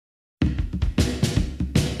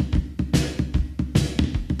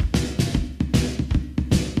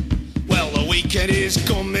weekend is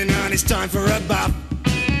coming and it's time for a bath.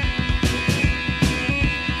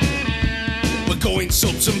 We're going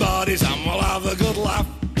sub some bodies and we'll have a good laugh.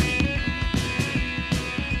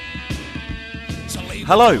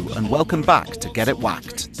 Hello and welcome back to Get It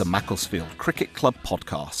Whacked, the Macclesfield Cricket Club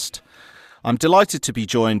podcast. I'm delighted to be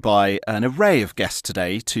joined by an array of guests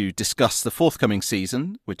today to discuss the forthcoming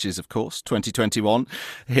season, which is, of course, 2021,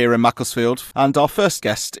 here in Macclesfield. And our first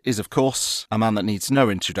guest is, of course, a man that needs no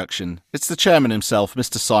introduction. It's the chairman himself,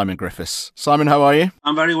 Mr. Simon Griffiths. Simon, how are you?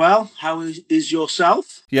 I'm very well. How is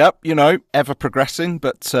yourself? Yep, ever progressing,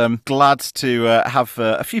 but glad to have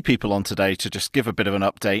a few people on today to just give a bit of an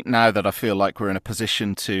update now that I feel like we're in a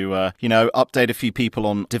position to, update a few people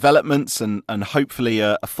on developments and hopefully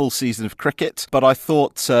a full season of cricket. But I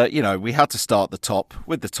thought, we had to start the top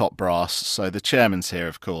with the top brass. So the chairman's here,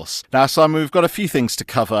 of course. Now, Simon, we've got a few things to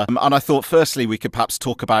cover. And I thought, firstly, we could perhaps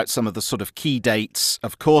talk about some of the sort of key dates.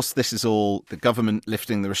 Of course, this is all the government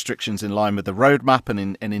lifting the restrictions in line with the roadmap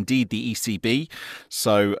and indeed the ECB.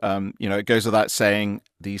 So, it goes without saying,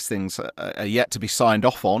 these things are yet to be signed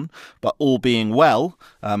off on, but all being well,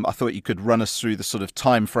 I thought you could run us through the sort of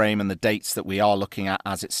time frame and the dates that we are looking at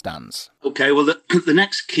as it stands. Okay, well, the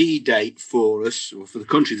next key date for us, or for the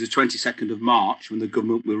country, is the 22nd of March, when the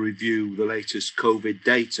government will review the latest COVID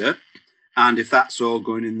data. And if that's all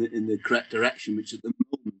going in the correct direction, which at the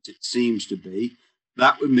moment it seems to be,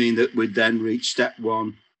 that would mean that we'd then reach step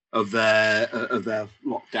one of their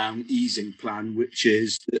lockdown easing plan, which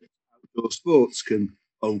is that outdoor sports can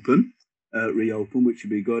reopen, which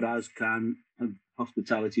would be good, as can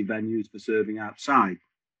hospitality venues for serving outside.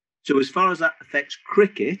 So as far as that affects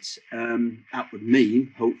cricket, that would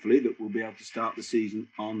mean, hopefully, that we'll be able to start the season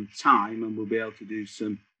on time and we'll be able to do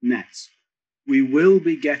some nets. We will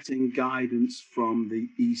be getting guidance from the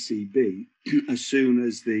ECB as soon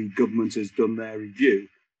as the government has done their review.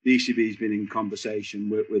 The ECB has been in conversation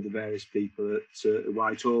with the various people at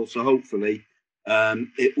Whitehall, so hopefully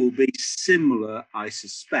it will be similar, I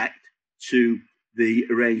suspect, to the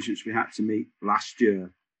arrangements we had to meet last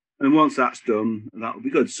year. And once that's done, that will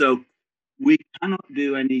be good. So we cannot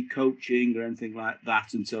do any coaching or anything like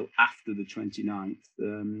that until after the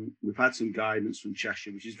 29th. We've had some guidance from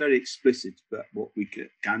Cheshire, which is very explicit about what we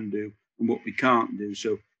can do and what we can't do.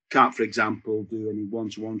 So can't, for example, do any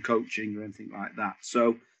one-to-one coaching or anything like that.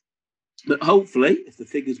 So, but hopefully, if the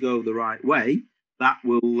figures go the right way, that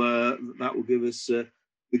will give us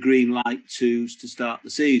the green light to start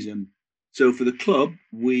the season. So for the club,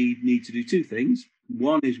 we need to do two things.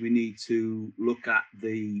 One is we need to look at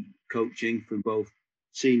the coaching from both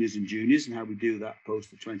seniors and juniors and how we do that post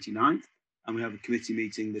the 29th. And we have a committee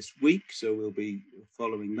meeting this week, so we'll be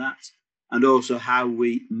following that. And also how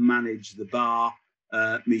we manage the bar,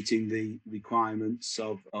 meeting the requirements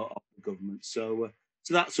of the government. So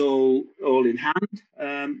that's all in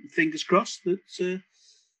hand. Fingers crossed that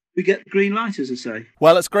we get the green light, as I say.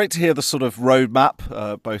 Well, it's great to hear the sort of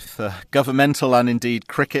roadmap, both governmental and indeed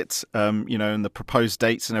cricket, and the proposed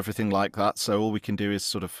dates and everything like that. So all we can do is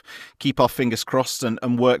sort of keep our fingers crossed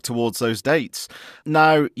and work towards those dates.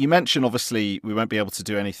 Now, you mentioned, obviously, we won't be able to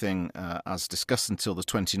do anything as discussed until the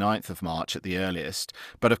 29th of March at the earliest.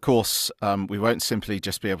 But of course, we won't simply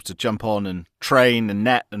just be able to jump on and train and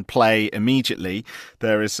net and play immediately.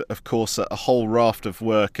 There is, of course, a whole raft of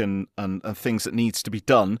work and things that needs to be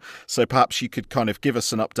done. So perhaps you could kind of give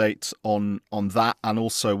us an update on that and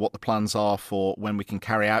also what the plans are for when we can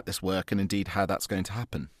carry out this work and indeed how that's going to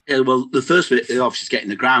happen. Yeah, well, the first bit obviously is getting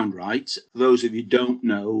the ground right. For those of you who don't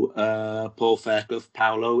know, Paul Fairclough,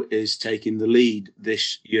 Paolo, is taking the lead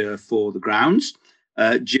this year for the grounds.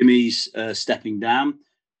 Jimmy's stepping down,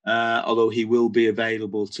 although he will be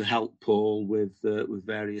available to help Paul with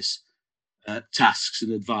various tasks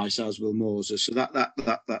and advice, as will Moser. So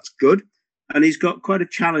that's good. And he's got quite a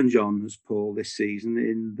challenge on us, Paul, this season,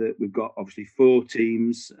 in that we've got obviously 4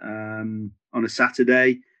 teams on a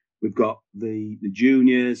Saturday. We've got the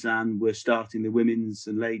juniors and we're starting the women's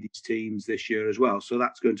and ladies teams this year as well. So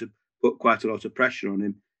that's going to put quite a lot of pressure on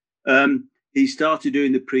him. He started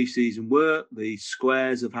doing the pre-season work. The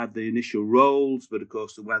squares have had the initial rolls, but of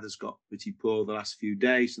course the weather's got pretty poor the last few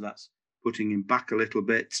days. So that's putting him back a little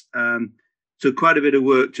bit. So quite a bit of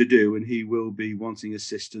work to do, and he will be wanting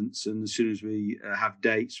assistance. And as soon as we have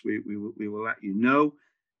dates, we will let you know.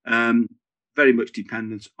 Very much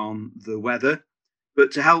dependent on the weather.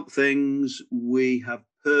 But to help things, we have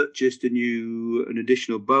purchased an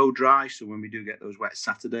additional bow dry. So when we do get those wet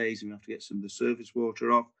Saturdays and we have to get some of the surface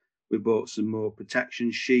water off, we bought some more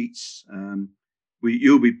protection sheets.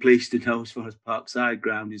 You'll be pleased to know, as far as Parkside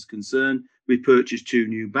Ground is concerned, we purchased 2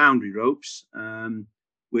 new boundary ropes,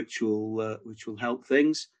 which will help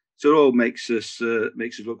things. So it all makes us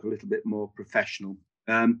look a little bit more professional.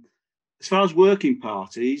 As far as working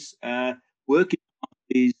parties, there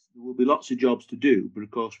will be lots of jobs to do, but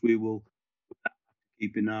of course we will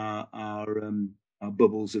keep in our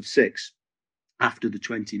bubbles of 6 after the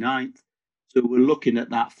 29th. So we're looking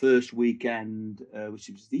at that first weekend, which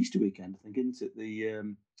is the Easter weekend, I think, isn't it?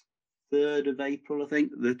 The 3rd of April, I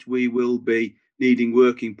think, that we will be needing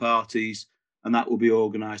working parties, and that will be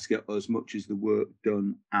organised to get as much as the work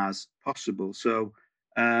done as possible. So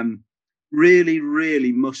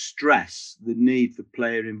really must stress the need for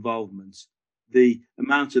player involvement. The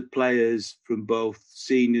amount of players from both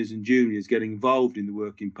seniors and juniors getting involved in the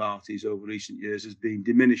working parties over recent years has been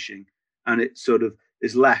diminishing, and it sort of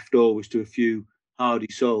is left always to a few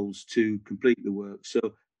hardy souls to complete the work.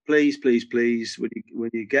 So please, when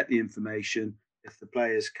you get the information, if the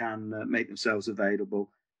players can make themselves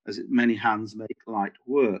available, as many hands make light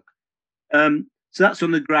work. So that's on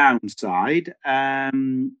the ground side.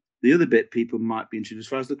 The other bit people might be interested as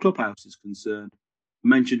far as the clubhouse is concerned. I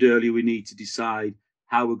mentioned earlier we need to decide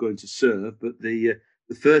how we're going to serve, but the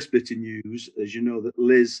first bit of news, as you know, that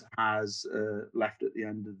Liz has left at the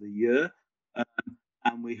end of the year,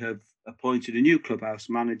 and we have appointed a new clubhouse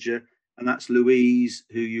manager, and that's Louise,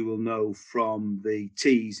 who you will know from the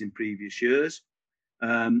Tees in previous years.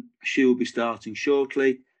 She will be starting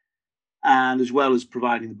shortly. And as well as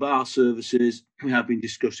providing the bar services, we have been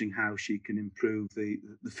discussing how she can improve the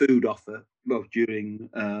food offer, both during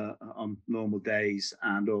on normal days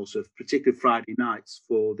and also particularly Friday nights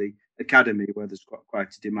for the academy, where there's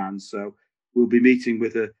quite a demand. So we'll be meeting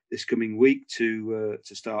with her this coming week to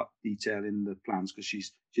start detailing the plans, because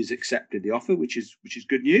she's accepted the offer, which is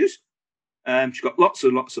good news. She's got lots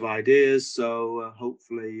of ideas, so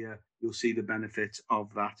hopefully you'll see the benefit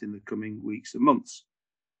of that in the coming weeks and months.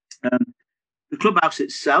 The clubhouse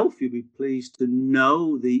itself, you'll be pleased to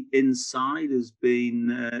know, the inside has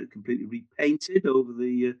been completely repainted over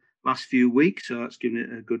the last few weeks, so that's given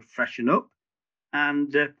it a good freshen up. And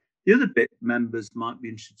the other bit members might be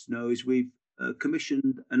interested to know is we've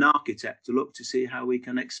commissioned an architect to look to see how we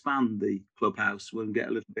can expand the clubhouse and get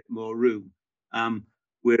a little bit more room.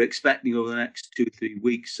 We're expecting over the next 2-3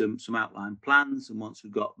 weeks some outline plans, and once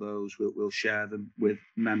we've got those, we'll share them with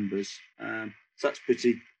members. So that's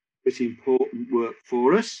pretty important work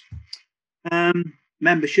for us.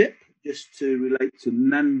 Membership, just to relate to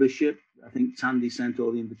membership, I think Tandy sent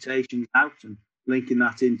all the invitations out and linking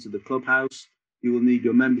that into the clubhouse. You will need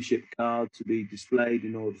your membership card to be displayed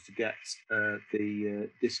in order to get the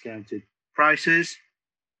discounted prices.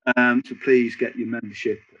 So please get your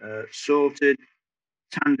membership sorted.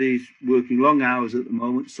 Tandy's working long hours at the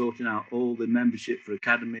moment, sorting out all the membership for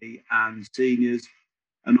academy and seniors.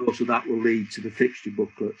 And also that will lead to the fixture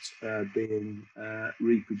booklet being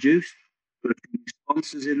reproduced. Got a few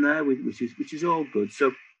sponsors in there, which is all good.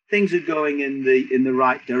 So things are going in the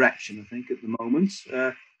right direction, I think, at the moment.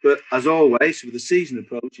 But as always, with the season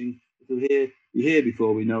approaching, you're here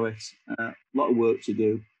before we know it. A lot of work to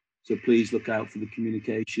do. So please look out for the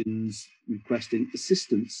communications requesting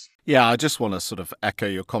assistance. Yeah, I just want to sort of echo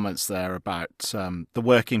your comments there about the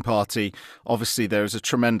working party. Obviously, there is a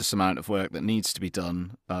tremendous amount of work that needs to be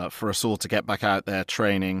done for us all to get back out there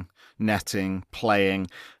training, netting, playing,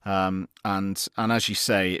 and as you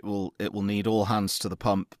say, it will need all hands to the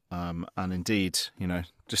pump. And indeed,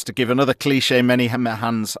 just to give another cliche, many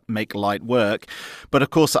hands make light work. But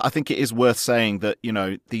of course, I think it is worth saying that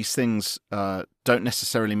these things don't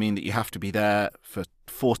necessarily mean that you have to be there for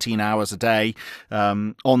 14 hours a day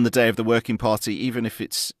on the day of the working party. Even if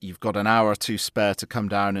you've got an hour or two spare to come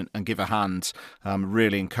down and give a hand,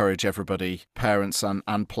 really encourage everybody, parents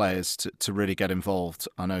and players, to really get involved.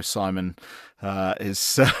 I know Simon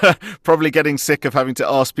is probably getting sick of having to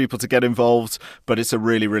ask people to get involved, but it's a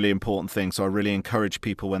really, really important thing. So I really encourage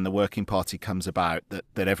people, when the working party comes about,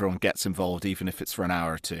 that everyone gets involved, even if it's for an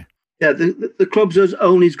hour or two. Yeah, the club's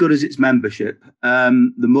only as good as its membership.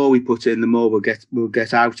 The more we put in, the more we'll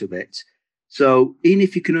get out of it. So even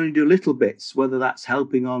if you can only do little bits, whether that's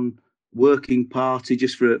helping on working party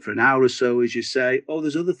just for an hour or so, as you say, or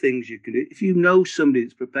there's other things you can do. If you know somebody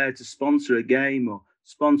that's prepared to sponsor a game or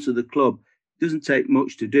sponsor the club, it doesn't take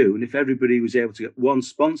much to do. And if everybody was able to get one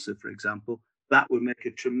sponsor, for example, that would make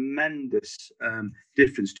a tremendous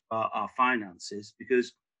difference to our finances,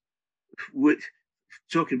 because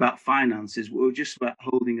talking about finances, we're just about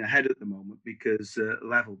holding our head at the moment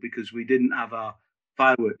because we didn't have our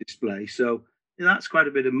firework display. So that's quite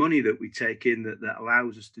a bit of money that we take in that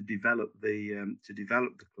allows us to develop the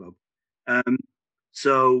club.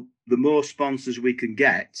 So the more sponsors we can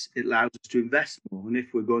get, it allows us to invest more. And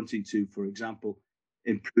if we're going to, for example,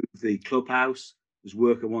 improve the clubhouse, There's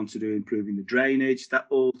work I want to do improving the drainage. That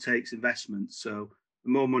all takes investment. So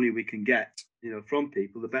the more money we can get, from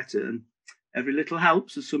people, the better. And every little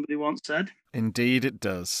helps, as somebody once said. Indeed it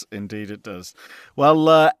does. Indeed it does.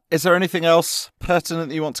 Well, is there anything else pertinent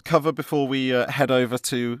that you want to cover before we head over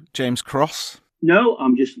to James Cross? No,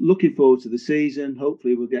 I'm just looking forward to the season.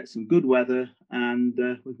 Hopefully we'll get some good weather and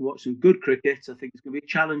we can watch some good cricket. I think it's going to be a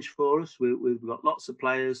challenge for us. We've got lots of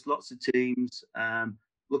players, lots of teams.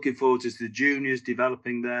 Looking forward to the juniors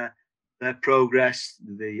developing their progress.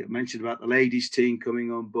 I mentioned about the ladies team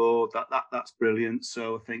coming on board. That's brilliant.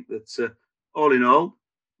 So I think that all in all,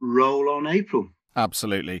 roll on April.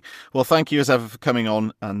 Absolutely. Well, thank you as ever for coming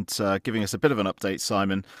on and giving us a bit of an update,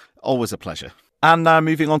 Simon. Always a pleasure. And now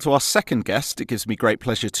moving on to our second guest, it gives me great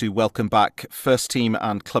pleasure to welcome back first team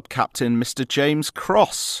and club captain, Mr. James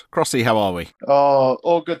Cross. Crossy, how are we? Oh,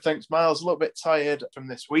 all good, thanks, Miles. A little bit tired from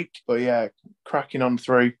this week, but yeah, cracking on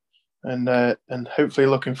through and hopefully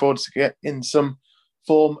looking forward to get in some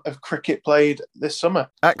form of cricket played this summer.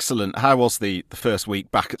 Excellent. How was the first week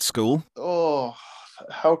back at school? Oh,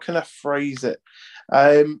 how can I phrase it?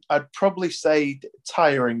 I'd probably say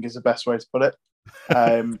tiring is the best way to put it.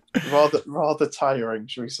 Rather tiring,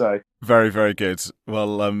 shall we say? Very, very good.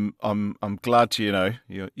 Well, I'm glad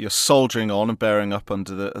you're soldiering on and bearing up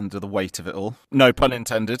under the weight of it all. No pun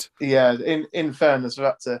intended. Yeah, in fairness, I've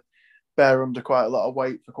had to bear under quite a lot of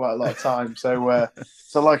weight for quite a lot of time. So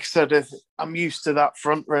like I said, I'm used to that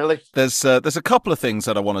front, really. There's a couple of things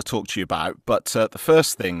that I want to talk to you about, but the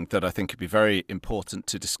first thing that I think would be very important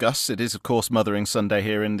to discuss, it is, of course, Mothering Sunday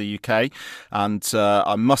here in the UK, and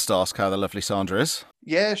I must ask how the lovely Sandra is.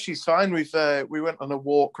 Yeah, she's fine. We went on a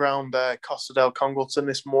walk around Costa del Congleton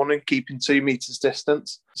this morning, keeping 2 meters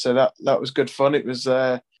distance. So that was good fun. It was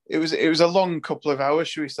a long couple of hours,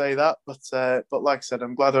 should we say that? But like I said,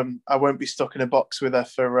 I'm glad I won't be stuck in a box with her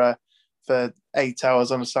for 8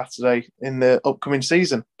 hours on a Saturday in the upcoming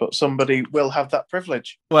season. But somebody will have that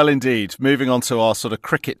privilege. Well, indeed. Moving on to our sort of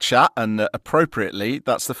cricket chat, and appropriately,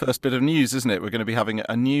 that's the first bit of news, isn't it? We're going to be having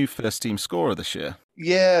a new first team scorer this year.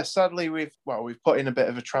 Yeah, sadly we've put in a bit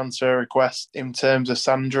of a transfer request in terms of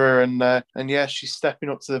Sandra, and yeah, she's stepping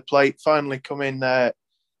up to the plate. Finally coming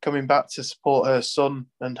back to support her son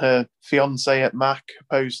and her fiance at Mac,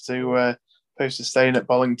 opposed to staying at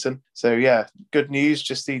Bollington. So yeah, good news.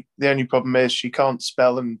 Just the only problem is she can't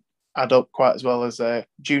spell and add up quite as well as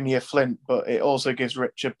Junior Flint, but it also gives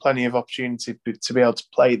Richard plenty of opportunity to be able to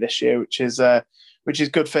play this year, which is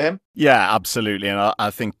good for him. Yeah, absolutely. And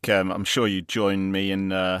I think I'm sure you join me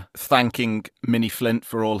in thanking Minnie Flint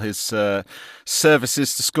for all his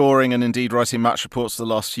services to scoring and indeed writing match reports for the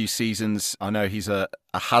last few seasons. I know he's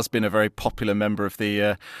has been a very popular member of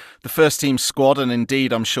the first team squad, and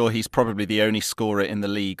indeed I'm sure he's probably the only scorer in the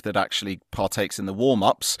league that actually partakes in the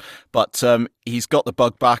warm-ups, but he's got the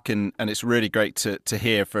bug back, and it's really great to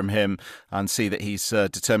hear from him and see that he's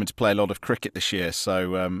determined to play a lot of cricket this year.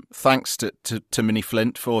 So thanks to Minnie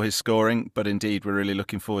Flint for his scoring, but indeed we're really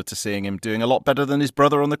looking forward to seeing him doing a lot better than his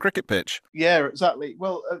brother on the cricket pitch. Yeah, exactly.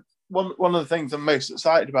 Well, one of the things I'm most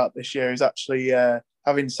excited about this year is actually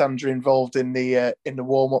having Sandra involved in the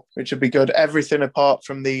warm-up, which would be good. Everything apart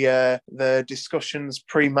from the discussions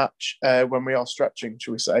pre-match when we are stretching,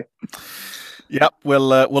 shall we say. Yep,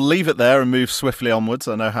 we'll leave it there and move swiftly onwards.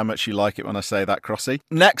 I know how much you like it when I say that, Crossy.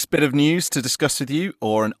 Next bit of news to discuss with you,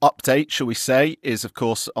 or an update, shall we say, is of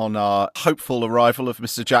course on our hopeful arrival of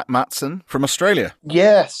Mr. Jack Matson from Australia.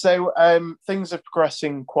 Yeah, so things are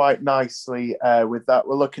progressing quite nicely with that.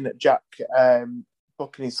 We're looking at Jack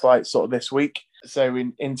booking his flight sort of this week. So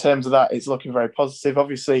in terms of that, it's looking very positive.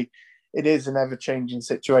 Obviously, it is an ever-changing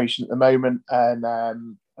situation at the moment, and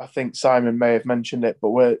I think Simon may have mentioned it,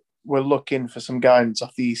 but we're looking for some guidance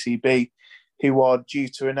off the ECB, who are due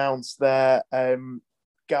to announce their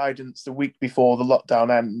guidance the week before the lockdown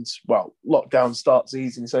ends. Well, lockdown starts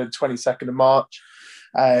easy, so the 22nd of March,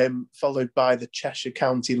 followed by the Cheshire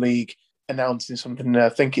County League announcing something. I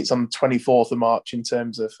think it's on the 24th of March in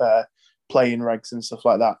terms of playing regs and stuff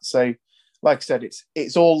like that. So, like I said,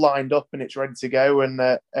 it's all lined up and it's ready to go,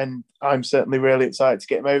 and I'm certainly really excited to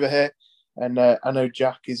get him over here. And I know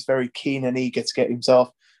Jack is very keen and eager to get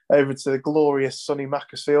himself over to the glorious sunny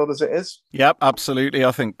Macclesfield as it is. Yep, absolutely.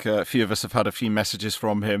 I think a few of us have had a few messages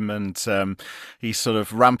from him, and he's sort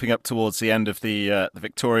of ramping up towards the end of the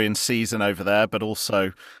Victorian season over there, but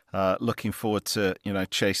also looking forward to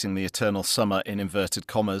chasing the eternal summer in inverted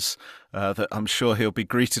commas that I'm sure he'll be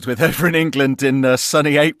greeted with over in England in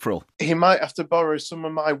sunny April. He might have to borrow some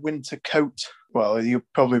of my winter coat. Well, you'll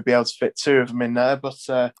probably be able to fit 2 of them in there, but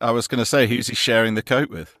I was going to say, who's he sharing the coat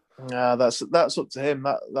with? That's up to him.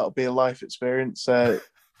 That'll be a life experience.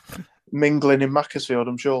 mingling in Macclesfield,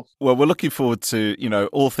 I'm sure. Well, we're looking forward to,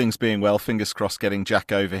 all things being well, fingers crossed, getting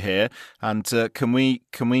Jack over here. And can we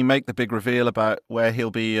make the big reveal about where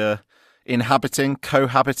he'll be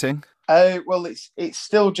cohabiting? Well, it's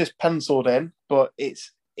still just penciled in, but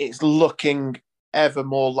it's looking ever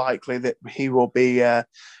more likely that he will be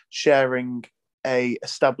sharing a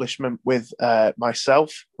establishment with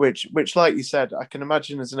myself, which, like you said, I can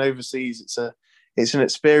imagine as an overseas, it's an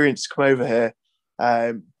experience to come over here.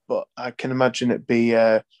 But I can imagine it be,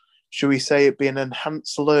 should we say, it be an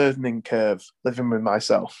enhanced learning curve living with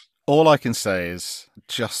myself. All I can say is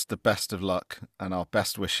just the best of luck and our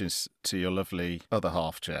best wishes to your lovely other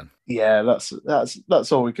half, Jen. Yeah,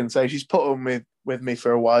 that's all we can say. She's put on with me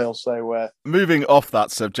for a while, so moving off that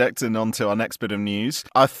subject and on to our next bit of news,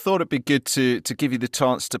 I thought it'd be good to give you the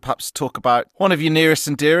chance to perhaps talk about one of your nearest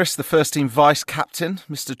and dearest, the first team vice captain,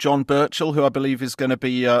 Mr. John Birchall, who I believe is going to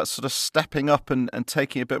be sort of stepping up and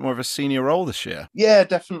taking a bit more of a senior role this year. Yeah,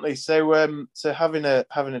 definitely. So having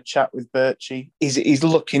a chat with Birchie, he's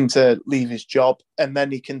looking to leave his job and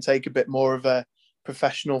then he can take a bit more of a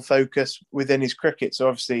professional focus within his cricket. So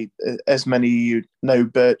obviously, as many of you know,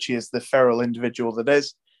 Birchie is the feral individual that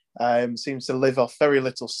is, seems to live off very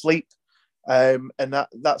little sleep, and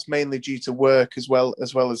that's mainly due to work as well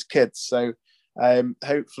as kids. So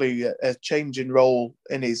hopefully a change in role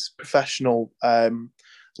in his professional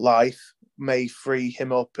life may free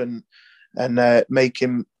him up and make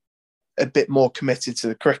him a bit more committed to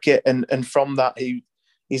the cricket, and from that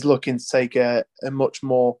he's looking to take a much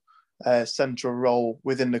more central role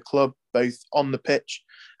within the club, both on the pitch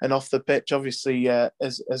and off the pitch. Obviously,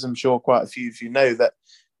 as I'm sure quite a few of you know, that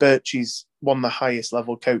Birchie's one of the highest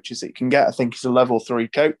level coaches that you can get. I think he's a level 3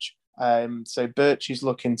 coach. So Birchie's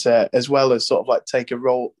looking to, as well as sort of like take a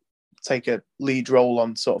lead role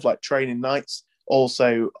on sort of like training nights,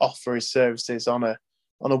 also offer his services on a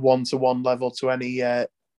one-to-one level to any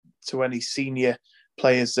senior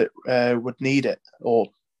players that would need it or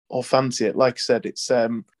fancy it. Like I said, it's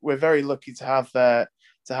we're very lucky to have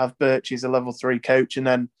Birchie as a level 3 coach, and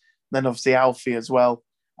then obviously Alfie as well,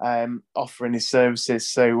 offering his services.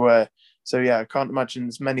 So yeah, I can't imagine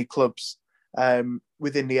as many clubs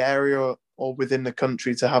within the area or within the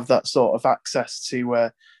country to have that sort of access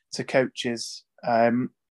to coaches on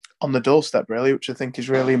the doorstep, really, which I think is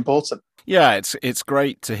really important. Yeah, it's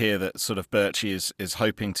great to hear that sort of Birchie is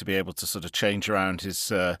hoping to be able to sort of change around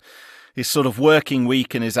his sort of working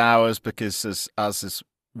week and his hours, because as is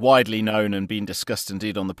widely known and been discussed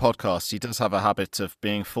indeed on the podcast, he does have a habit of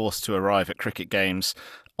being forced to arrive at cricket games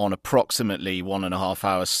on approximately 1.5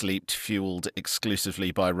 hours sleep, fueled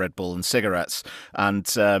exclusively by Red Bull and cigarettes. And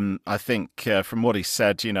I think from what he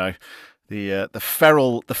said, the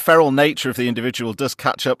feral nature of the individual does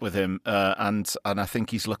catch up with him, and I think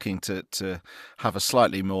he's looking to have a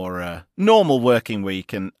slightly more normal working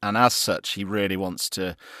week, and as such, he really wants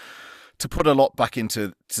to put a lot back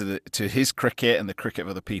into his cricket and the cricket of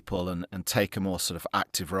other people, and take a more sort of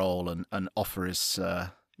active role and offer his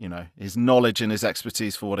his knowledge and his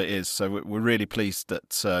expertise for what it is. So we're really pleased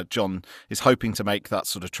that John is hoping to make that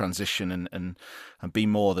sort of transition and be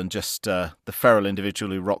more than just the feral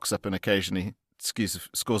individual who rocks up and occasionally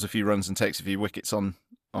scores a few runs and takes a few wickets on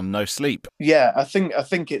no sleep. Yeah, I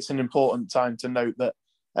think it's an important time to note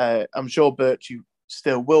that I'm sure Birchie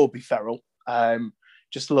still will be feral,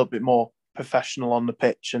 just a little bit more professional on the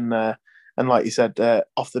pitch and like you said,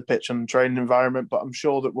 off the pitch and training environment. But I'm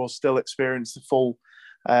sure that we'll still experience the full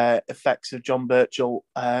effects of John Birchall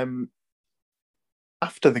after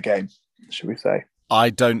the game, should we say. I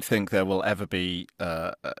don't think there will ever be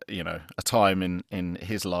a time in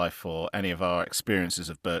his life or any of our experiences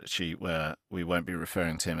of Birchie where we won't be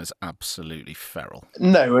referring to him as absolutely feral.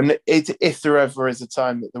 No, and if there ever is a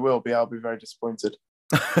time that there will be, I'll be very disappointed.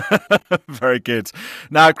 Very good.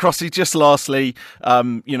 Now, Crossy, just lastly,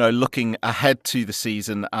 looking ahead to the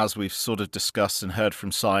season, as we've sort of discussed and heard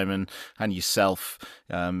from Simon and yourself,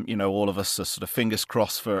 all of us are sort of fingers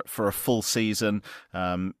crossed for a full season.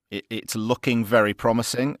 It's looking very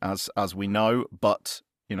promising, as we know, but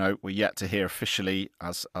we're yet to hear officially,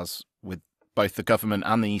 as with both the government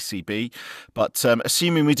and the ECB. But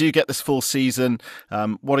assuming we do get this full season,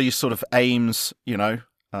 what are your sort of aims?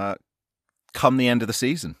 Come the end of the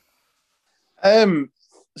season?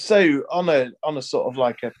 So on a sort of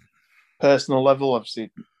like a personal level,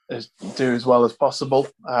 obviously do as well as possible.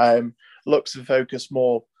 Looks to focus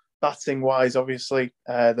more batting wise, obviously,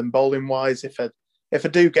 than bowling wise. If I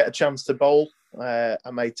do get a chance to bowl, I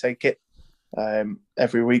may take it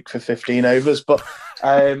every week for 15 overs. But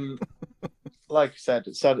like I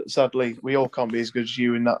said, sadly, we all can't be as good as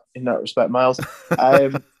you in that respect, Miles.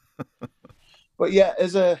 But yeah,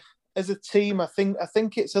 as as a team, I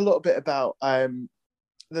think it's a little bit about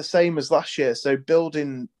the same as last year. So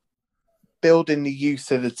building the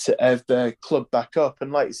youth of the club back up,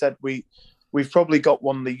 and like you said, we've probably got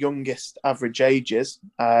one of the youngest average ages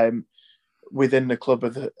within the club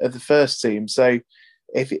of the first team. So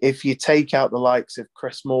if you take out the likes of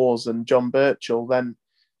Chris Moores and John Birchall, then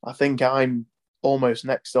I think I'm almost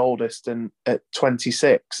next oldest and at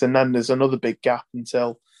 26, and then there's another big gap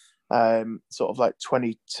until sort of like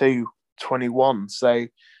 22, 21. So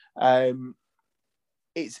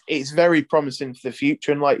it's very promising for the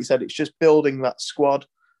future, and like you said, it's just building that squad.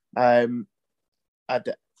 I'd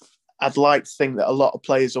like to think that a lot of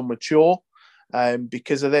players are mature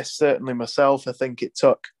because of this. Certainly myself, I think it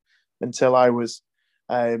took until I was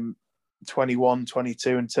 21,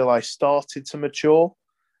 22 until I started to mature.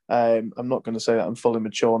 I'm not going to say that I'm fully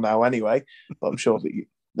mature now anyway, but I'm sure that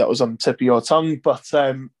that was on the tip of your tongue. But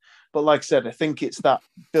like I said, I think it's that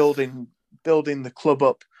building the club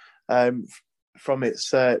up from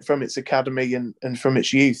its academy and from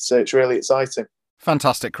its youth. So it's really exciting.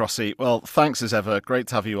 Fantastic, Crossy. Well, thanks as ever. Great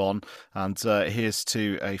to have you on. And here's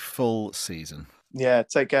to a full season. Yeah,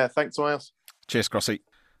 take care. Thanks, Miles. Cheers, Crossy.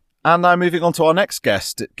 And now moving on to our next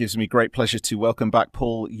guest, it gives me great pleasure to welcome back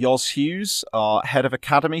Paul Yoz Hughes, our Head of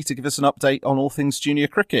Academy, to give us an update on all things junior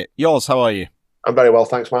cricket. Yoz, how are you? I'm very well,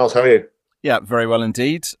 thanks, Miles. How are you? Yeah, very well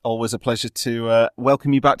indeed. Always a pleasure to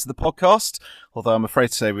welcome you back to the podcast, although I'm afraid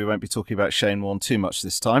to say we won't be talking about Shane Warne too much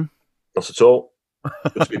this time. Not at all.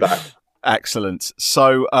 Good to be back. Excellent.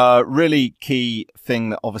 So really key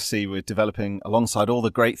thing that obviously we're developing alongside all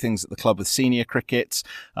the great things at the club with senior cricket.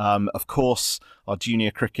 Of course, our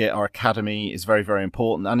junior cricket, our academy is very, very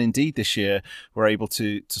important. And indeed, this year, we're able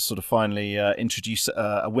to sort of finally introduce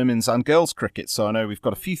a women's and girls cricket. So I know we've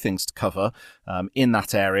got a few things to cover in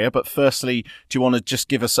that area. But firstly, do you want to just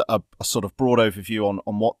give us a sort of broad overview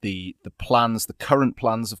on what the plans, the current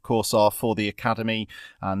plans, of course, are for the academy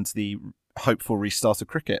and the hopeful restart of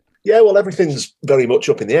cricket? Yeah, well, everything's very much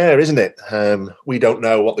up in the air, isn't it? We don't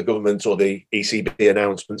know what the government or the ECB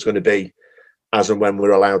announcement's going to be as and when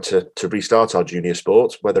we're allowed to restart our junior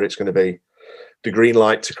sports, whether it's going to be the green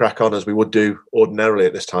light to crack on as we would do ordinarily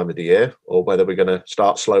at this time of the year, or whether we're going to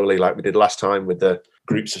start slowly like we did last time with the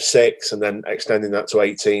groups of 6 and then extending that to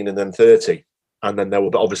 18 and then 30. And then there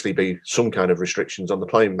will obviously be some kind of restrictions on the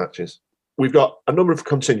playing matches. We've got a number of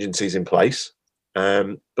contingencies in place,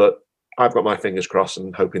 but I've got my fingers crossed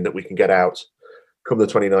and hoping that we can get out come the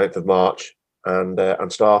 29th of March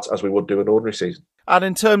and start as we would do an ordinary season. And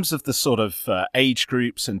in terms of the sort of age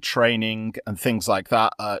groups and training and things like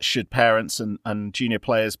that, should parents and junior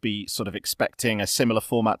players be sort of expecting a similar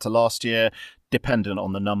format to last year, dependent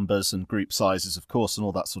on the numbers and group sizes, of course, and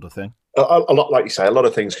all that sort of thing? A lot, like you say, a lot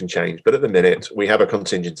of things can change. But at the minute, we have a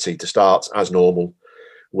contingency to start as normal,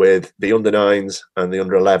 with the under-9s and the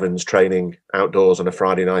under-11s training outdoors on a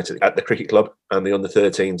Friday night at the cricket club, and the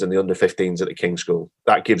under-13s and the under-15s at the King's School.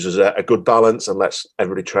 That gives us a good balance and lets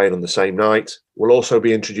everybody train on the same night. We'll also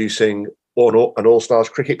be introducing an All-Stars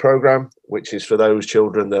cricket programme, which is for those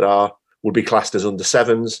children that would be classed as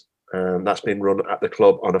under-7s. That's been run at the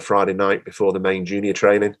club on a Friday night before the main junior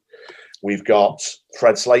training. We've got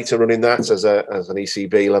Fred Slater running that as an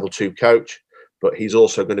ECB Level 2 coach, but he's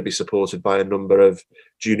also going to be supported by a number of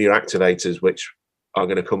junior activators, which are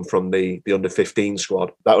going to come from the under-15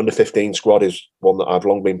 squad. That under-15 squad is one that I've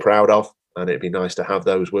long been proud of, and it'd be nice to have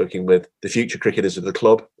those working with the future cricketers of the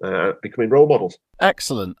club, becoming role models.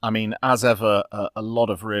 Excellent. I mean, as ever, a lot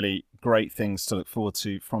of really great things to look forward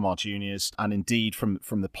to from our juniors, and indeed from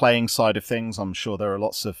the playing side of things. I'm sure there are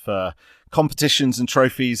lots of competitions and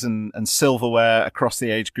trophies and silverware across the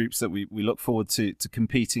age groups that we look forward to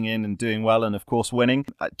competing in and doing well, and of course winning.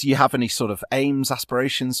 Do you have any sort of aims,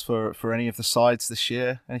 aspirations for any of the sides this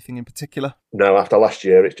year? Anything in particular? No, after last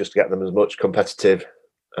year, it's just to get them as much competitive,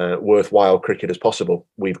 worthwhile cricket as possible.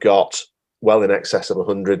 We've got well in excess of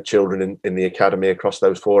 100 children in the academy across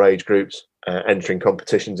those 4 age groups, entering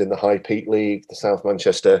competitions in the High Peak League, the South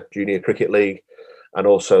Manchester Junior Cricket League, and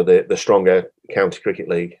also the stronger County Cricket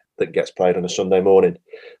League that gets played on a Sunday morning.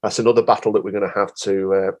 That's another battle that we're going to have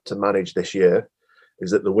to manage this year, is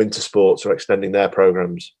that the winter sports are extending their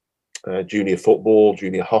programmes. Junior football,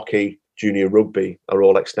 junior hockey, junior rugby are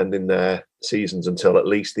all extending their seasons until at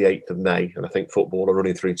least the 8th of May. And I think football are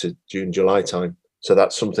running through to June, July time. So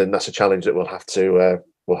that's a challenge that we'll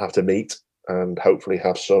have to meet, and hopefully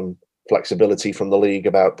have some flexibility from the league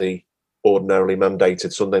about the ordinarily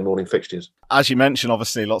mandated Sunday morning fixtures. as you mentioned,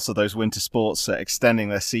 obviously lots of those winter sports extending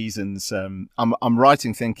their seasons. I'm right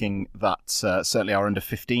in thinking that certainly our under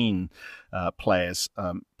 15 players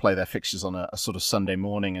play their fixtures on a sort of Sunday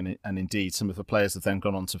morning, and indeed some of the players have then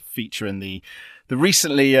gone on to feature in the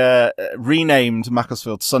recently renamed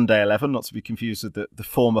Macclesfield Sunday 11, not to be confused with the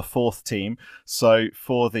former fourth team. So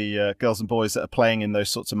for the girls and boys that are playing in those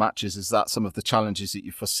sorts of matches, is that some of the challenges that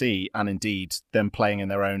you foresee, and indeed them playing in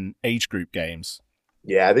their own age group games?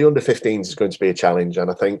 Yeah, the under 15s is going to be a challenge, and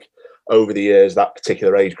I think over the years that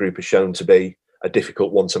particular age group has shown to be a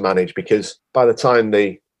difficult one to manage, because by the time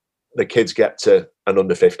the kids get to an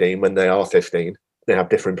under 15, when they are 15, they have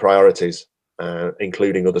different priorities,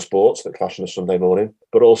 including other sports that clash on a Sunday morning.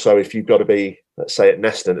 But also, if you've got to be, let's say, at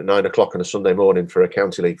Neston at 9 o'clock on a Sunday morning for a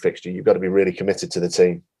county league fixture, you've got to be really committed to the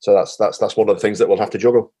team. So that's one of the things that we'll have to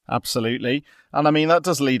juggle. Absolutely. And I mean, that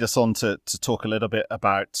does lead us on to talk a little bit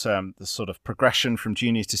about the sort of progression from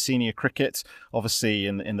junior to senior cricket. Obviously,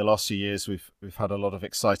 in the last few years, we've had a lot of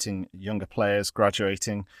exciting younger players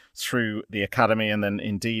graduating through the academy and then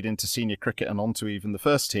indeed into senior cricket and onto even the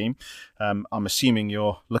first team. I'm assuming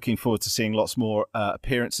you're looking forward to seeing lots more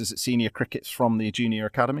appearances at senior cricket from the junior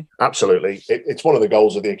academy? Absolutely. It's one of the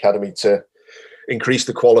goals of the academy to increase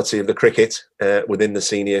the quality of the cricket within the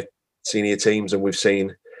senior teams, and we've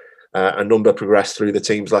seen a number progress through the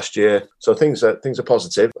teams last year. So things are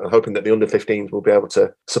positive. I'm hoping that the under 15s will be able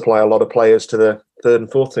to supply a lot of players to the third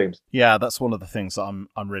and fourth teams. Yeah, that's one of the things that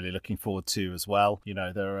I'm really looking forward to as well. You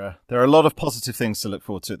know, there are a lot of positive things to look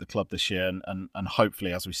forward to at the club this year, and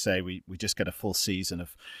hopefully, as we say, we just get a full season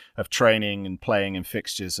of training and playing and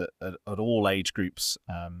fixtures at all age groups.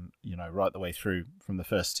 You know, right the way through from the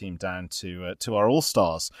first team down to our All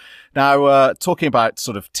Stars. Now, talking about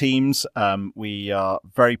sort of teams, we are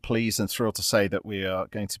very pleased and thrilled to say that we are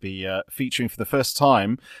going to be featuring for the first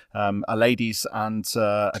time a ladies and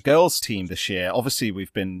a girls team this year. Obviously,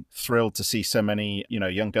 we've been thrilled to see so many, you know,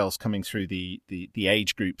 young girls coming through the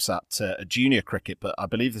age groups at junior cricket, but I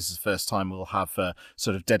believe this is the first time we'll have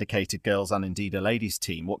sort of dedicated girls and indeed a ladies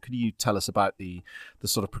team. What can you tell us about the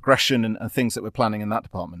sort of progression and things that we're planning in that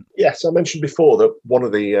department? Yes, I mentioned before that one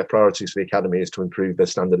of the priorities for the academy is to improve the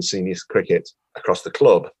standard of senior cricket across the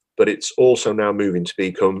club, but it's also now moving to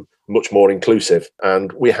become much more inclusive.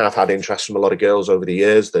 And we have had interest from a lot of girls over the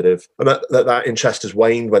years that interest has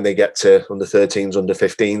waned when they get to under 13s, under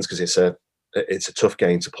 15s, because it's a tough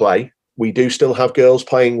game to play. We do still have girls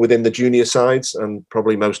playing within the junior sides, and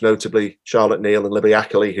probably most notably Charlotte Neal and Libby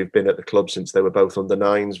Ackley, who've been at the club since they were both under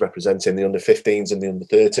 9s, representing the under 15s and the under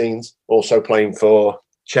 13s, also playing for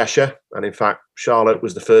Cheshire. And in fact, Charlotte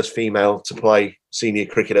was the first female to play senior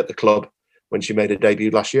cricket at the club when she made her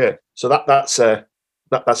debut last year. So that's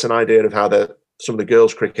an idea of how some of the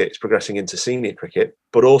girls' cricket is progressing into senior cricket.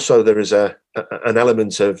 But also there is an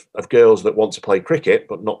element of girls that want to play cricket,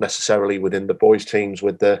 but not necessarily within the boys' teams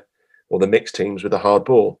or the mixed teams with the hard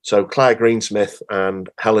ball. So Claire Greensmith and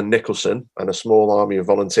Helen Nicholson and a small army of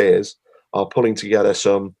volunteers are pulling together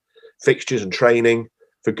some fixtures and training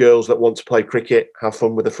for girls that want to play cricket, have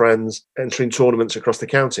fun with their friends, entering tournaments across the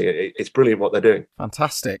county. It's brilliant what they're doing.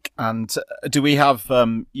 Fantastic. And do we have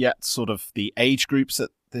yet sort of the age groups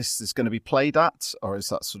that this is going to be played at, or is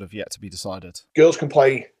that sort of yet to be decided? Girls can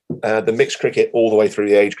play the mixed cricket all the way through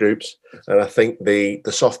the age groups. And I think the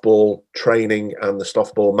softball training and the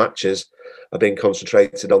softball matches are being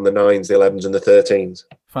concentrated on the 9s, the 11s and the 13s.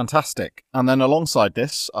 Fantastic. And then alongside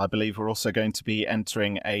this, I believe we're also going to be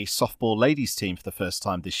entering a softball ladies team for the first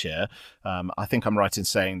time this year. I think I'm right in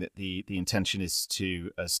saying that the intention is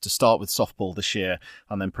to start with softball this year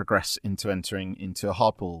and then progress into entering into a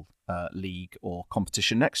hardball league or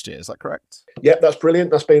competition next year. Is that correct? Yeah, that's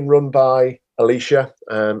brilliant. That's been run by Alicia,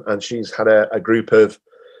 and she's had a group of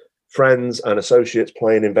friends and associates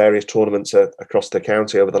playing in various tournaments across the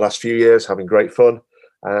county over the last few years, having great fun.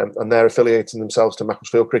 And they're affiliating themselves to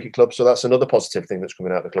Macclesfield Cricket Club. So that's another positive thing that's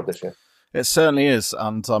coming out of the club this year. It certainly is.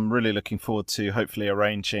 And I'm really looking forward to hopefully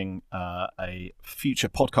arranging a future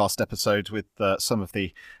podcast episode with some of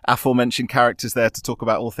the aforementioned characters there to talk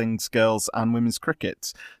about all things girls and women's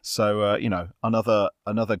cricket. So,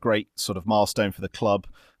 another great sort of milestone for the club.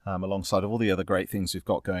 Alongside all the other great things we've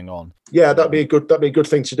got going on. Yeah, that'd be a good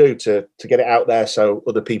thing to do to get it out there so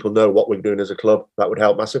other people know what we're doing as a club. That would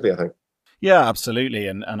help massively, I think. Yeah, absolutely.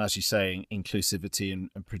 And as you say, inclusivity and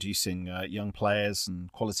producing young players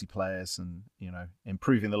and quality players and,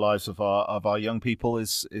 improving the lives of our young people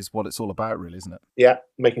is what it's all about, really, isn't it? Yeah,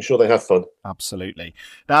 making sure they have fun. Absolutely.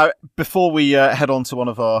 Now, before we head on to one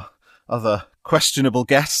of our other questionable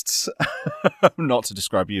guests, not to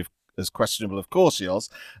describe you as questionable, of course, yours,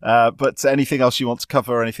 but anything else you want to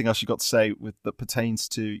cover, anything else you got to say that pertains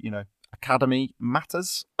to, academy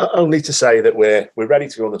matters? Only to say that we're ready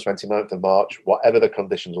to go on the 29th of March, whatever the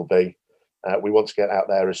conditions will be. We want to get out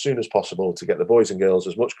there as soon as possible to get the boys and girls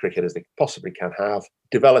as much cricket as they possibly can have,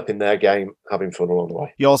 developing their game, having fun along the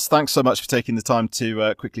way. Jos, thanks so much for taking the time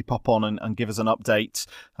to quickly pop on and give us an update.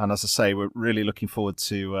 And as I say, we're really looking forward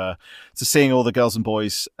to seeing all the girls and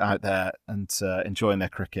boys out there and enjoying their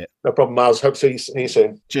cricket. No problem, Miles. Hope to see you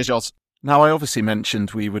soon. Cheers, Jos. Now, I obviously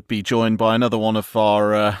mentioned we would be joined by another one of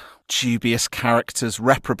our dubious characters,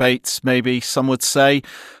 reprobates, maybe some would say.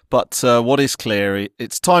 But what is clear,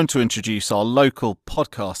 it's time to introduce our local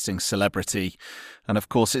podcasting celebrity. And of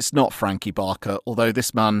course, it's not Frankie Barker, although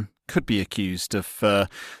this man could be accused of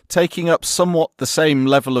taking up somewhat the same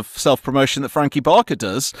level of self-promotion that Frankie Barker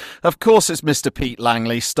does. Of course, it's Mr. Pete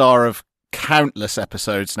Langley, star of countless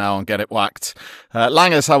episodes now on Get It Whacked.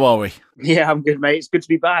 Langers, how are we? Yeah, I'm good, mate. It's good to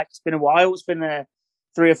be back. It's been a while. It's been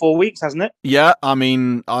 3 or 4 weeks, hasn't it? Yeah, I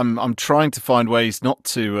mean, I'm trying to find ways not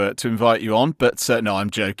to invite you on, but no, I'm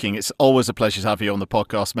joking. It's always a pleasure to have you on the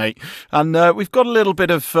podcast, mate. And we've got a little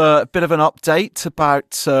bit of an update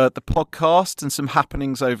about the podcast and some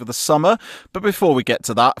happenings over the summer. But before we get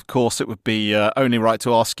to that, of course, it would be only right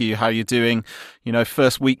to ask you how you're doing. You know,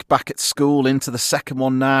 first week back at school, into the second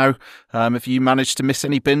one now. Have you managed to miss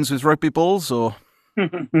any bins with rugby balls, or?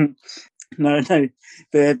 No,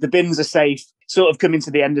 the bins are safe. Sort of coming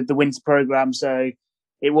to the end of the winter programme, so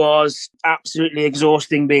it was absolutely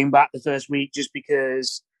exhausting being back the first week, just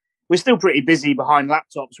because we're still pretty busy behind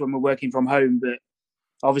laptops when we're working from home, but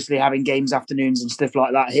obviously having games afternoons and stuff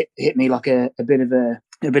like that hit me like a bit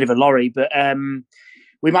of a lorry. But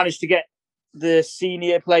we managed to get the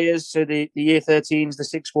senior players, so the year 13s, the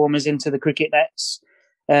sixth formers, into the cricket nets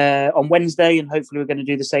on Wednesday, and hopefully we're going to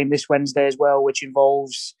do the same this Wednesday as well, which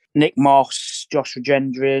involves Nick Moss, Josh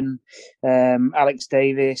Rajendran, Alex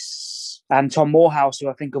Davis and Tom Morehouse, who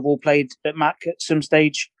I think have all played at Mac at some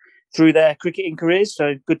stage through their cricketing careers.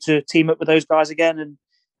 So good to team up with those guys again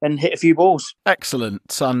and hit a few balls.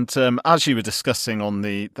 Excellent. And as you were discussing on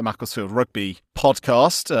the Macclesfield Rugby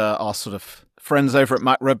podcast, our sort of friends over at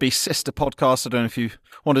Mac Rugby sister podcast, I don't know if you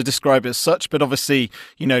want to describe it as such, but obviously,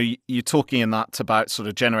 you know, you're talking in that about sort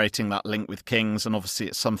of generating that link with Kings, and obviously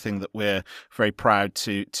it's something that we're very proud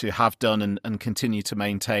to have done and continue to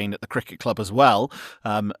maintain at the cricket club as well.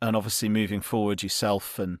 And obviously moving forward,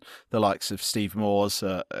 yourself and the likes of Steve Moores,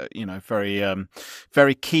 you know,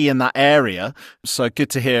 very key in that area. So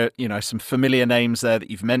good to hear, you know, some familiar names there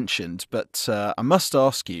that you've mentioned. But I must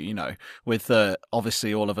ask you, you know, with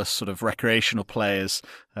obviously all of us sort of recreational players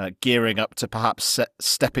gearing up to perhaps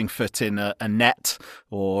stepping foot in a net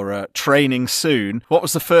or training soon, what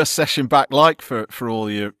was the first session back like for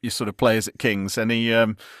all your sort of players at Kings? Any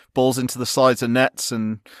balls into the sides of nets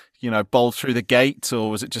and, you know, bowled through the gate, or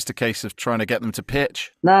was it just a case of trying to get them to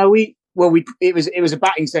pitch? No, it was a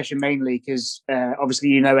batting session mainly because obviously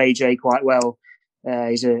you know AJ quite well.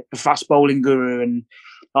 He's a fast bowling guru, and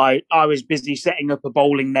I was busy setting up a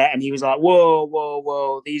bowling net, and he was like,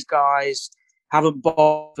 whoa, these guys haven't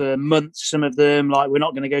bowled for months, some of them, like, we're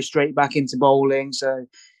not going to go straight back into bowling. So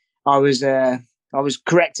I was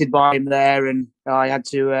corrected by him there, and I had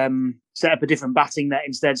to set up a different batting net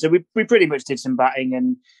instead. So we pretty much did some batting,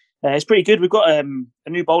 and it's pretty good. We've got a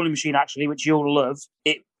new bowling machine, actually, which you'll love.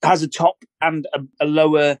 It has a top and a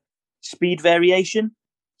lower speed variation.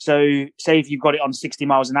 So say if you've got it on 60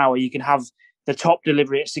 miles an hour, you can have the top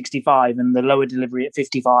delivery at 65 and the lower delivery at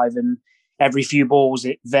 55. And every few balls,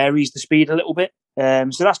 it varies the speed a little bit.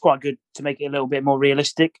 So that's quite good to make it a little bit more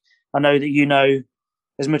realistic. I know that you know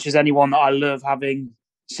as much as anyone that I love having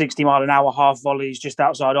 60 mile an hour half volleys just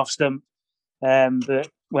outside off stump. But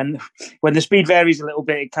when the speed varies a little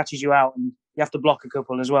bit, it catches you out, and you have to block a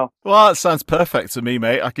couple as well. Well, that sounds perfect to me,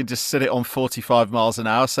 mate. I can just sit it on 45 miles an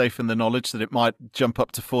hour, safe in the knowledge that it might jump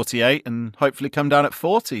up to 48 and hopefully come down at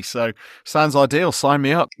 40. So sounds ideal. Sign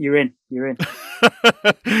me up. You're in.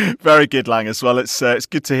 Very good, Lang, as well. It's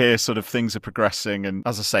good to hear sort of things are progressing, and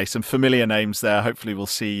as I say, some familiar names there. Hopefully we'll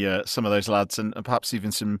see some of those lads and perhaps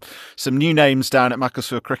even some new names down at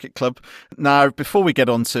Macclesfield Cricket Club. Now, before we get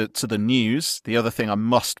on to the news, the other thing I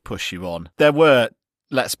must push you on, there were,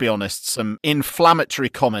 let's be honest, some inflammatory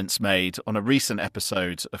comments made on a recent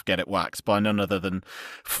episode of Get It Whacked by none other than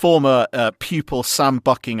former pupil Sam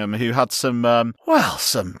Buckingham, who had some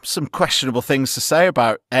questionable things to say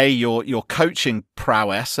about your coaching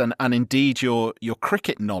prowess and indeed your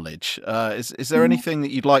cricket knowledge. Is there anything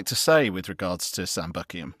that you'd like to say with regards to Sam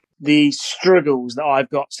Buckingham? The struggles that I've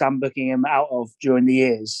got Sam Buckingham out of during the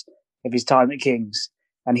years of his time at Kings,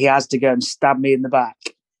 and he has to go and stab me in the back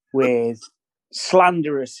with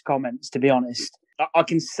slanderous comments, to be honest. I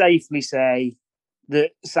can safely say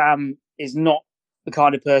that Sam is not the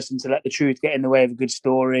kind of person to let the truth get in the way of a good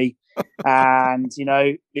story. And, you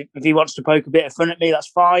know, if he wants to poke a bit of fun at me, that's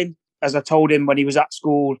fine. As I told him when he was at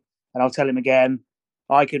school, and I'll tell him again,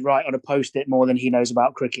 I could write on a Post-it more than he knows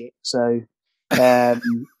about cricket. So,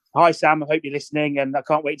 hi, Sam. I hope you're listening, and I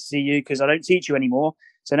can't wait to see you because I don't teach you anymore.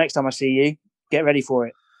 So next time I see you, get ready for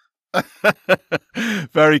it.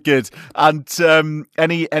 Very good. And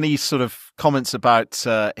any sort of comments about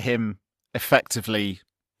him effectively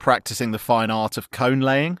practicing the fine art of cone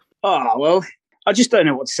laying? Oh, well, I just don't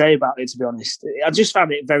know what to say about it, to be honest. I just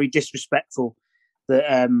found it very disrespectful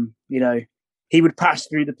that, you know, he would pass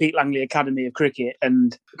through the Pete Langley Academy of Cricket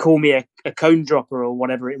and call me a cone dropper or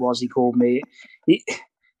whatever it was he called me.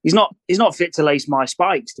 He's not fit to lace my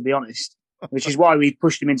spikes, to be honest, which is why we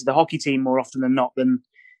pushed him into the hockey team more often than not than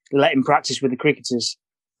let him practice with the cricketers.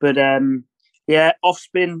 But yeah, off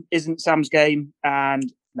spin isn't Sam's game,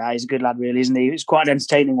 and he's a good lad, really, isn't he? It was quite an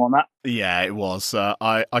entertaining one, that. Yeah, it was.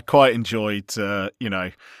 I quite enjoyed,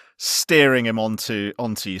 steering him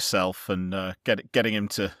onto yourself and getting him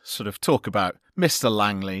to sort of talk about Mr.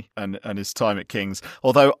 Langley and his time at Kings.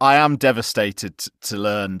 Although I am devastated to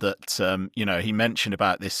learn that, he mentioned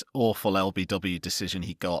about this awful LBW decision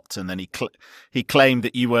he got, and then he claimed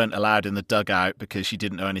that you weren't allowed in the dugout because you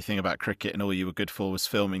didn't know anything about cricket and all you were good for was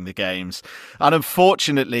filming the games. And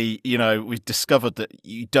unfortunately, we've discovered that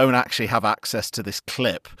you don't actually have access to this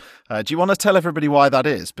clip. Do you want to tell everybody why that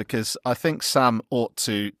is? Because I think Sam ought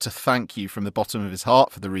to thank you from the bottom of his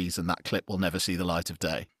heart for the reason that clip will never see the light of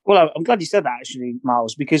day. Well, I'm glad you said that, actually,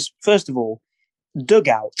 Miles, because first of all,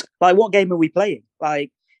 dugout. Like, what game are we playing?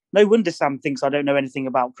 Like, no wonder Sam thinks I don't know anything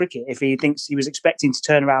about cricket if he thinks he was expecting to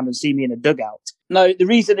turn around and see me in a dugout. No, the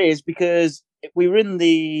reason is because we were in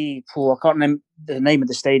I can't remember the name of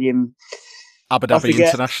the stadium. Abu Dhabi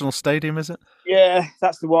International Stadium, is it? Yeah,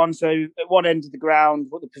 that's the one. So at one end of the ground,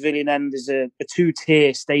 at the pavilion end, is a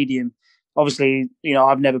two-tier stadium. Obviously,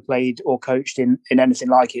 I've never played or coached in anything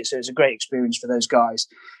like it, so it's a great experience for those guys.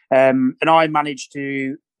 And I managed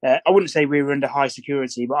to, I wouldn't say we were under high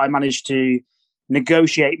security, but I managed to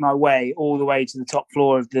negotiate my way all the way to the top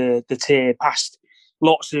floor of the tier, past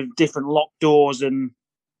lots of different locked doors and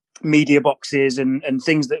media boxes and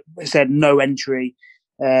things that said no entry,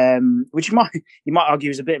 which you might argue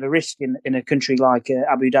is a bit of a risk in a country like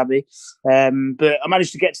Abu Dhabi. But I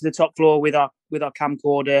managed to get to the top floor with our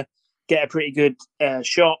camcorder, get a pretty good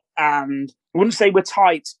shot, and I wouldn't say we're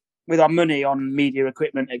tight with our money on media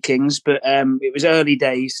equipment at Kings, but it was early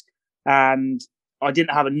days and I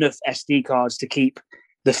didn't have enough SD cards to keep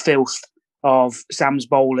the filth of Sam's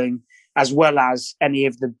bowling as well as any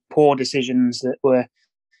of the poor decisions that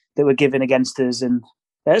were given against us, and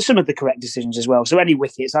some of the correct decisions as well. So any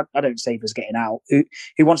wickets, I don't save us getting out.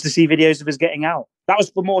 Who wants to see videos of us getting out? That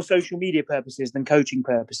was for more social media purposes than coaching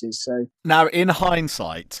purposes. So now, in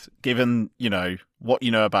hindsight, given what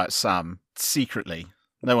you know about Sam, secretly,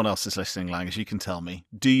 no one else is listening, Lang, as you can tell me,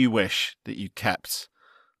 do you wish that you kept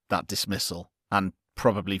that dismissal and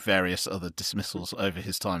probably various other dismissals over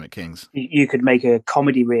his time at Kings? You could make a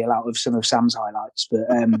comedy reel out of some of Sam's highlights, but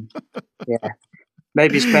yeah,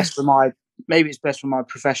 maybe it's best for my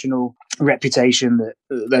professional reputation that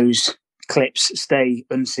those clips stay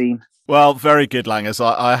unseen. Well, very good, Langers.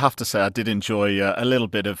 I have to say I did enjoy a little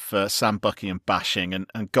bit of Sam Buckingham bashing,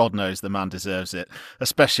 and God knows the man deserves it,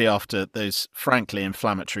 especially after those frankly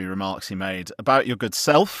inflammatory remarks he made about your good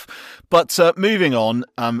self. But moving on,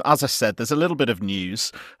 as I said, there's a little bit of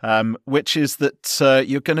news, which is that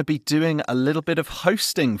you're going to be doing a little bit of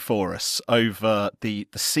hosting for us over the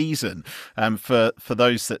season. For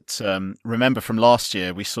those that remember from last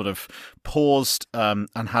year, we sort of paused and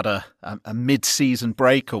had a mid-season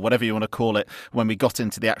break, or whatever you want to call it, when we got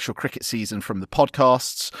into the actual cricket season from the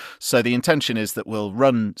podcasts. So the intention is that we'll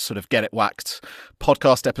run sort of Get It Whacked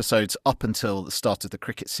podcast episodes up until the start of the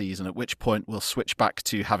cricket season, at which point we'll switch back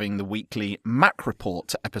to having the weekly Mac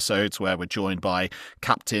Report episodes where we're joined by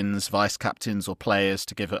captains, vice captains or players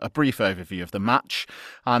to give a brief overview of the match.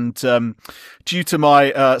 And due to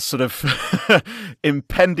my sort of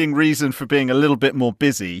impending reason for being a little bit more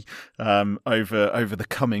busy over the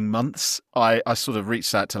coming months, I sort of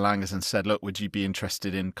reached out to Langers and said, look, would you be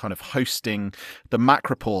interested in kind of hosting the Mac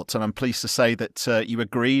Report? And I'm pleased to say that you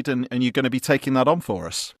agreed and you're going to be taking that on for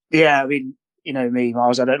us. Yeah, I mean, you know me,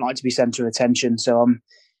 Miles, I don't like to be centre of attention, so I'm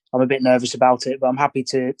a bit nervous about it, but I'm happy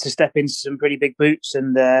to step into some pretty big boots.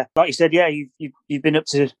 And like you said, yeah, you've been up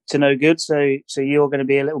to no good, so you're going to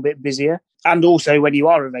be a little bit busier. And also, when you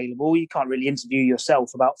are available, you can't really interview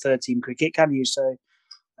yourself about 13 cricket, can you? So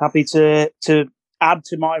happy to add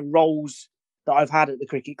to my roles that I've had at the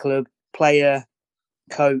cricket club: player,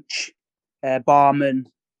 coach, barman,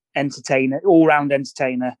 entertainer, all-round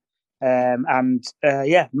entertainer, and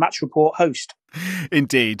match report host.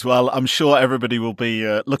 Indeed. Well, I'm sure everybody will be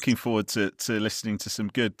looking forward to listening to some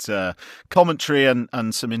good commentary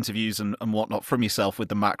and some interviews and whatnot from yourself with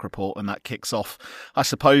the Mac Report, and that kicks off, I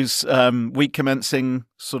suppose, week commencing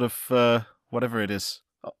sort of whatever it is.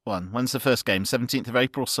 When's the first game? 17th of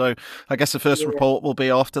April. So I guess the first report will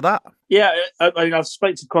be after that. Yeah, I mean, I've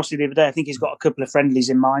spoken to Crossy the other day. I think he's got a couple of friendlies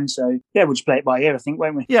in mind. So yeah, we'll just play it by ear, I think,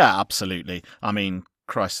 won't we? Yeah, absolutely. I mean,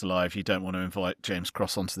 Christ alive, you don't want to invite James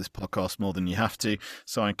Cross onto this podcast more than you have to.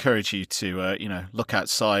 So I encourage you to, look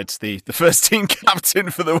outside the first team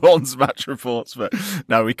captain for the Wands match reports. But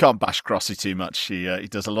no, we can't bash Crossy too much. He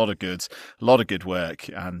does a lot of good work,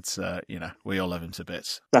 and we all love him to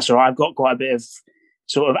bits. That's all right. I've got quite a bit of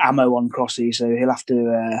sort of ammo on Crossy, so he'll have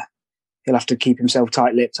to keep himself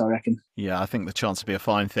tight-lipped, I reckon. Yeah, I think the chance will be a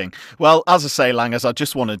fine thing. Well, as I say, Langers, I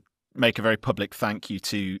just want to make a very public thank you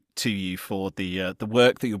to you for the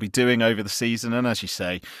work that you'll be doing over the season. And as you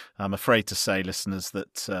say, I'm afraid to say, listeners,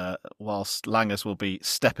 that whilst Langers will be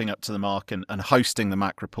stepping up to the mark and hosting the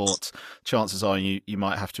Mac Report, chances are you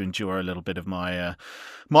might have to endure a little bit of my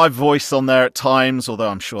voice on there at times, although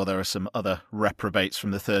I'm sure there are some other reprobates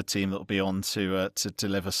from the third team that will be on to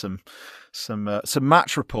deliver some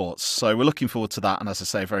match reports. So we're looking forward to that. And as I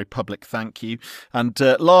say, a very public thank you. And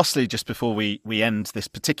lastly, just before we end this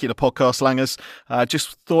particular podcast, Langers,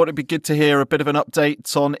 just thought it'd be good to hear a bit of an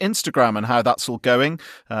update on Instagram and how that's all going.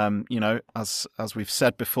 As we've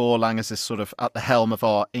said before, Langers is sort of at the helm of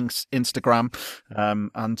our Instagram.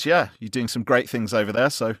 And yeah, you're doing some great things over there.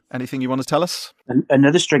 So anything you want to tell us?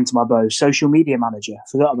 Another string to my bow, social media manager.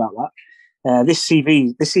 Forgot about that. This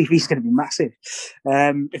CV is going to be massive.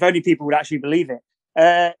 If only people would actually believe it.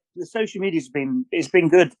 The social media's been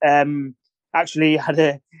good. Actually had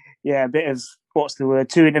a bit of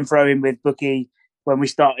to-in and fro-in with Bookie when we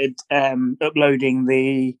started uploading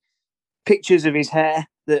the pictures of his hair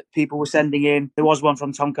that people were sending in. There was one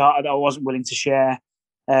from Tom Carter that I wasn't willing to share,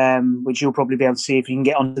 which you'll probably be able to see if you can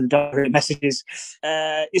get onto the direct messages.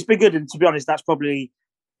 It's been good, and to be honest, that's probably,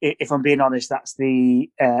 if I'm being honest, that's the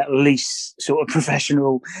least sort of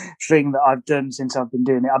professional thing that I've done since I've been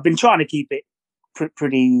doing it. I've been trying to keep it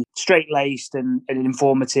pretty straight-laced and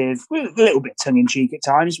informative, with a little bit tongue-in-cheek at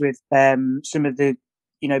times, with some of the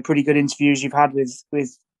pretty good interviews you've had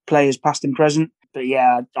with players past and present. But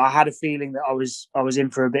yeah, I had a feeling that I was in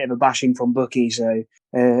for a bit of a bashing from Bookie. So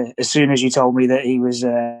as soon as you told me that he was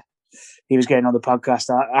getting on the podcast,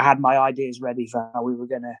 I had my ideas ready for how we were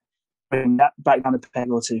going to bring that back down a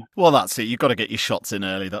peg or two. Well, that's it. You've got to get your shots in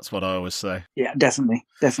early. That's what I always say. Yeah, definitely.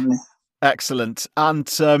 Excellent.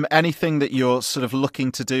 And anything that you're sort of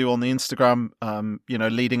looking to do on the Instagram,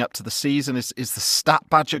 leading up to the season, is the stat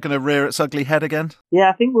badger going to rear its ugly head again? Yeah,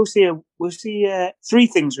 I think we'll see three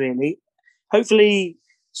things really. Hopefully,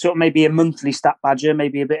 sort of maybe a monthly stat badger,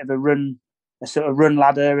 maybe a bit of a sort of run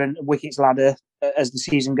ladder and wickets ladder as the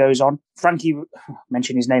season goes on. Frankie,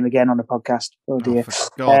 mention his name again on the podcast. Oh dear! For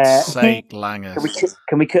God's sake, Langers.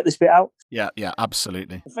 Can we cut this bit out? Yeah,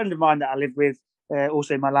 absolutely. A friend of mine that I live with,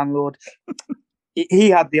 also my landlord, he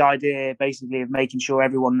had the idea basically of making sure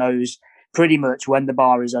everyone knows pretty much when the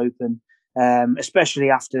bar is open, especially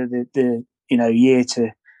after the year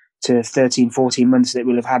to 13, 14 months that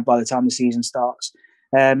we'll have had by the time the season starts.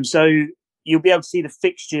 So you'll be able to see the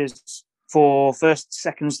fixtures for first,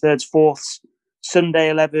 seconds, thirds, fourths, Sunday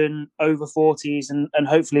 11, over 40s, and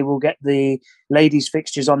hopefully we'll get the ladies'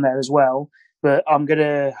 fixtures on there as well. But I'm going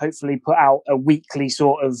to hopefully put out a weekly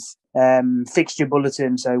sort of fixture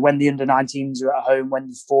bulletin. So when the under-19s are at home, when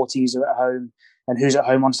the 40s are at home, and who's at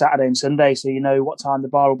home on Saturday and Sunday, so you know what time the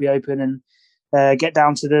bar will be open, and get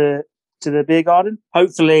down to the beer garden.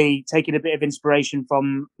 Hopefully, taking a bit of inspiration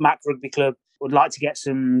from Mac Rugby Club, would like to get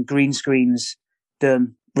some green screens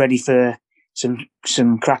done, ready for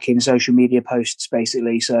some cracking social media posts,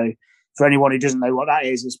 basically. So for anyone who doesn't know what that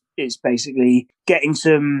is, it's basically getting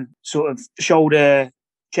some sort of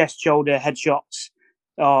chest shoulder headshots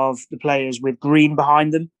of the players with green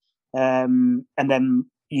behind them, and then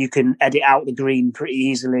you can edit out the green pretty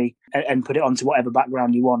easily and put it onto whatever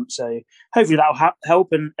background you want. So hopefully that'll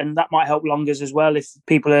help, and that might help Longers as well if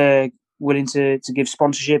people are willing to give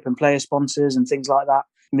sponsorship and player sponsors and things like that.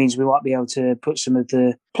 It means we might be able to put some of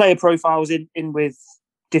the player profiles in with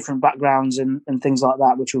different backgrounds and things like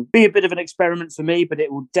that, which will be a bit of an experiment for me, but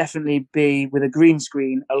it will definitely be, with a green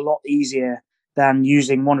screen, a lot easier than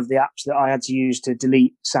using one of the apps that I had to use to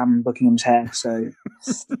delete Sam Buckingham's hair. So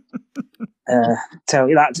tell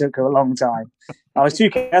you that took a long time. I was too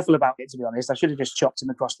careful about it, to be honest. I should have just chopped him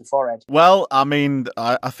across the forehead. Well, I mean,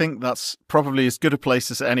 I think that's probably as good a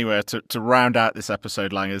place as anywhere to round out this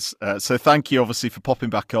episode, Langers. So thank you, obviously, for popping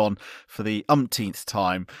back on for the umpteenth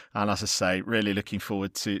time. And as I say, really looking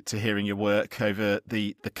forward to hearing your work over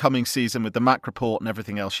the coming season with the Mac Report and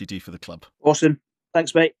everything else you do for the club. Awesome.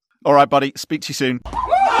 Thanks, mate. All right, buddy. Speak to you soon.